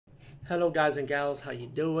Hello, guys and gals. How you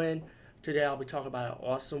doing? Today I'll be talking about an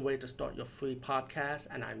awesome way to start your free podcast,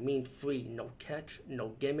 and I mean free. No catch, no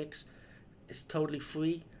gimmicks. It's totally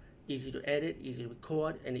free, easy to edit, easy to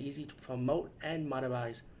record, and easy to promote and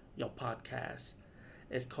monetize your podcast.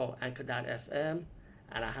 It's called Anchor.fm,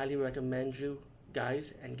 and I highly recommend you,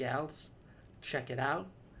 guys and gals, check it out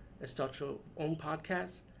and start your own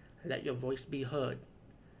podcast and let your voice be heard.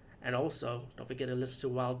 And also, don't forget to listen to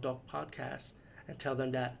Wild Dog Podcast and tell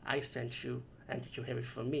them that I sent you and that you hear it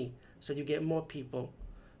from me. So you get more people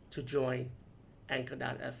to join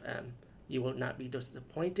Anchor.fm. You will not be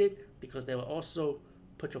disappointed because they will also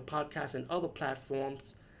put your podcast in other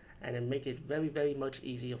platforms and then make it very, very much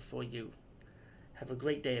easier for you. Have a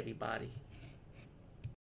great day, everybody.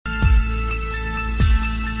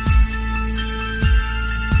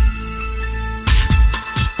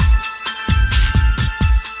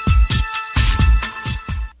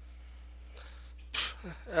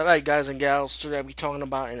 Alright, guys and gals, today I'll be talking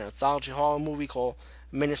about an anthology horror movie called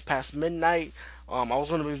Minutes Past Midnight. I was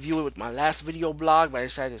going to review it with my last video blog, but I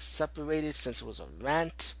decided to separate it since it was a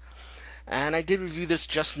rant. And I did review this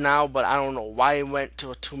just now, but I don't know why it went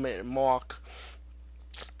to a 2 minute mark.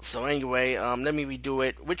 So anyway, let me redo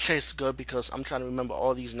it, which is good because I'm trying to remember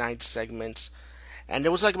all these 9 segments. And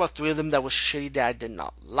there was like about 3 of them that was shitty that I did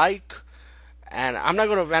not like. And I'm not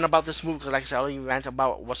going to rant about this movie because, like I said, I already rant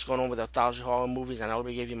about what's going on with anthology horror movies, and I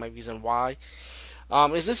already gave you my reason why.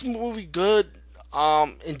 Is this movie good?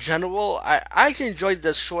 In general, I actually enjoyed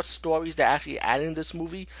the short stories that actually added in this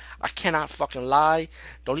movie. I cannot fucking lie.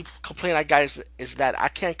 The only complaint I got is that I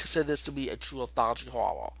can't consider this to be a true anthology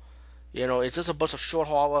horror. You know, it's just a bunch of short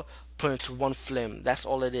horror put into one film. That's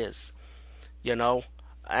all it is. You know,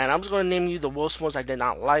 and I'm just gonna name you the worst ones I did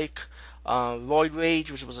not like. Roid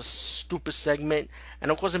Rage, which was a stupid segment,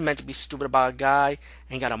 and of course it meant to be stupid about a guy, and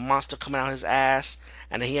he got a monster coming out his ass,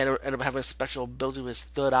 and then he ended up having a special ability with his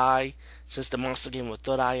third eye. Since the monster gave him a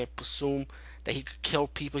third eye, I presume that he could kill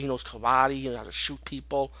people. He knows karate, he knows how to shoot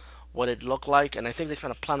people, what it looked like, and I think they're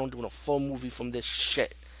trying to plan on doing a full movie from this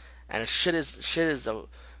shit. And shit is a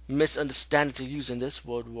misunderstanding to use in this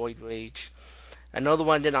word, Roid Rage. Another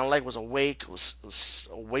one I did not like was Awake. Was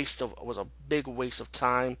a waste of was a big waste of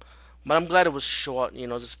time. But I'm glad it was short,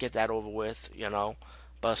 just get that over with.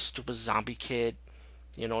 But a stupid zombie kid,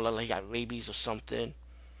 like he got rabies or something.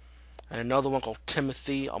 And another one called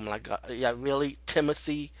Timothy. I'm like, yeah, really?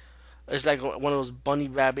 Timothy? It's like one of those bunny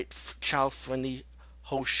rabbit child friendly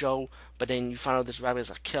whole show, but then you find out this rabbit is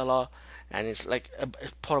a killer, and it's like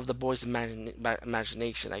it's part of the boy's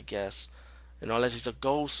imagination, I guess. Unless he's a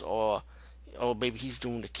ghost or maybe he's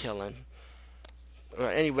doing the killing.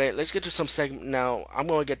 Anyway, let's get to some segment now. I'm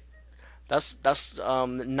gonna get that's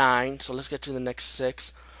 9. So let's get to the next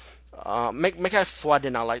 6. Make that 4 I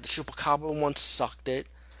did not like. The Chupacabra one sucked it.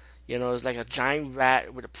 It's like a giant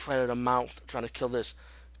rat with a predator mouth trying to kill this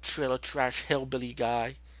trailer trash hillbilly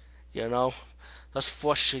guy. You know, that's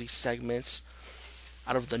 4 shitty segments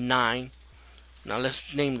out of the 9. Now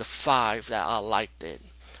let's name the 5 that I liked it.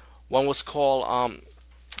 One was called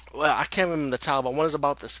well, I can't remember the title, but one is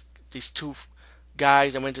about these 2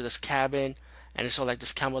 guys that went to this cabin, and it's all like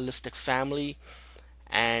this cannibalistic family,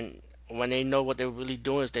 and when they know what they were really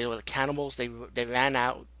doing is they were the cannibals. They ran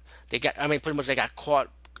out. Pretty much they got caught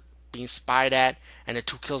being spied at, and the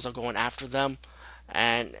 2 kills are going after them,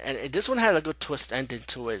 and this one had a good twist ending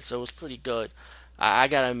to it, so it was pretty good. I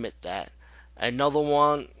gotta admit that. Another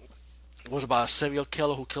one was about a serial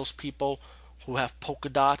killer who kills people who have polka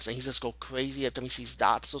dots, and he just go crazy after he sees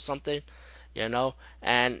dots or something,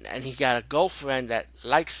 and he got a girlfriend that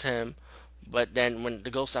likes him, but then when the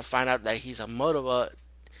girls find out that he's a murderer,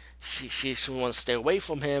 she wants to stay away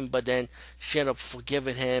from him, but then she ended up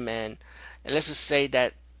forgiving him, and let's just say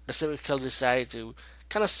that the serial killer decided to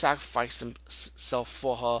kind of sacrifice himself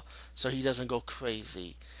for her so he doesn't go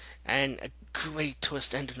crazy. And a great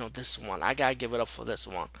twist ending of this one. I gotta give it up for this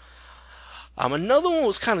one. Another one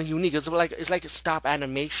was kind of unique. It's like a stop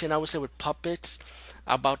animation, I would say, with puppets.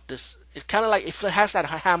 About this, it's kind of like it has that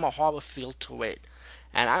Hammer horror feel to it.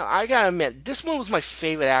 And I gotta admit, this one was my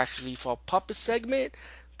favorite actually for a puppet segment.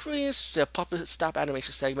 Pretty interesting, a puppet stop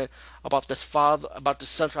animation segment about this son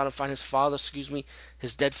trying to find his father.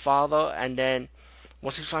 His dead father, and then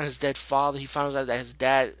once he finds his dead father, he finds out that his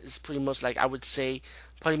dad is pretty much like, I would say,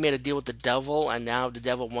 probably made a deal with the devil, and now the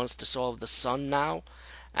devil wants to solve the son now.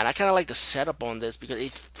 And I kind of like the setup on this because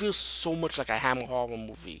it feels so much like a Hammer horror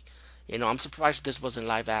movie. I'm surprised this wasn't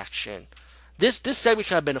live action. This segment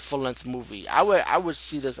should have been a full length movie. I would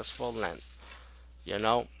see this as full length. You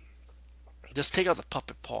know, just take out the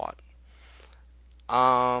puppet part.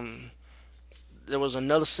 There was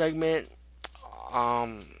another segment.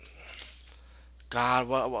 Um, God,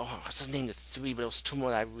 what's his name? The three, but it was two more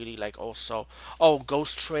that I really like also. Oh,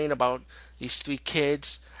 Ghost Train, about these three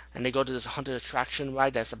kids, and they go to this haunted attraction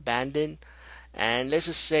ride that's abandoned. And let's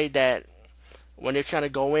just say that when they're trying to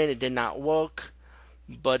go in, it did not work.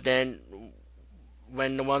 But then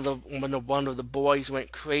when one of the boys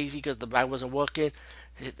went crazy because the ride wasn't working,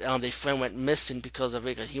 their friend went missing because of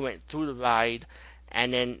it. Because he went through the ride,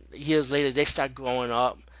 and then years later they start growing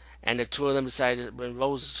up, and the two of them decided to bring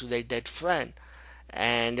roses to their dead friend.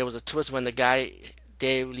 And there was a twist when the guy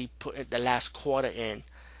they really put the last quarter in,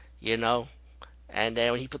 you know. And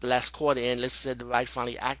then when he put the last quarter in, let's say the ride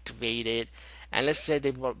finally activated, and let's say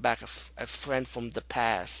they brought back a friend from the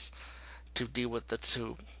past to deal with the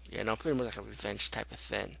two, you know, pretty much like a revenge type of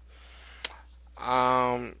thing.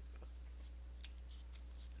 Um,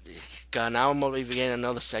 God, now I'm already getting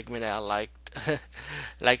another segment that I liked.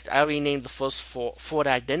 Like I already named the first four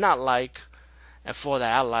that I did not like, and four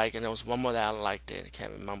that I like, and there was one more that I liked it. I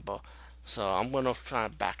can't remember. So I'm gonna try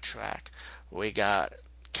and backtrack. We got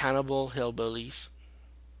Cannibal Hillbillies,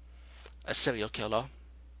 a serial killer.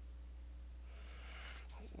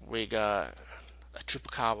 We got a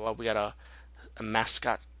chupacabra. We got a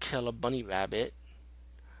mascot killer bunny rabbit.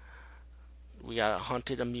 We got a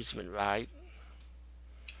haunted amusement ride.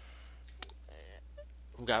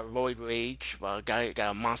 We got Roid Rage. Well, a guy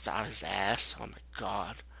got a monster out of his ass. Oh my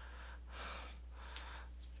god.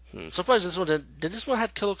 Surprised this one did this one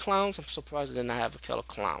have killer clowns? I'm surprised it did not have a killer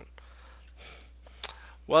clown.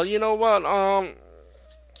 Well, you know what? I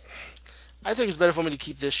think it's better for me to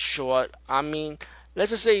keep this short. I mean,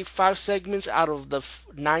 let's just say 5 segments out of the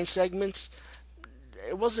 9 segments.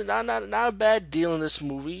 It wasn't not a bad deal in this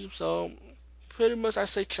movie. So pretty much, I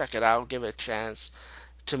say check it out, give it a chance.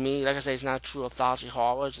 To me, like I say, it's not true anthology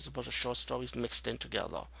horror. It's just a bunch of short stories mixed in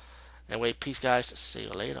together. Anyway, peace, guys. See you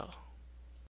later.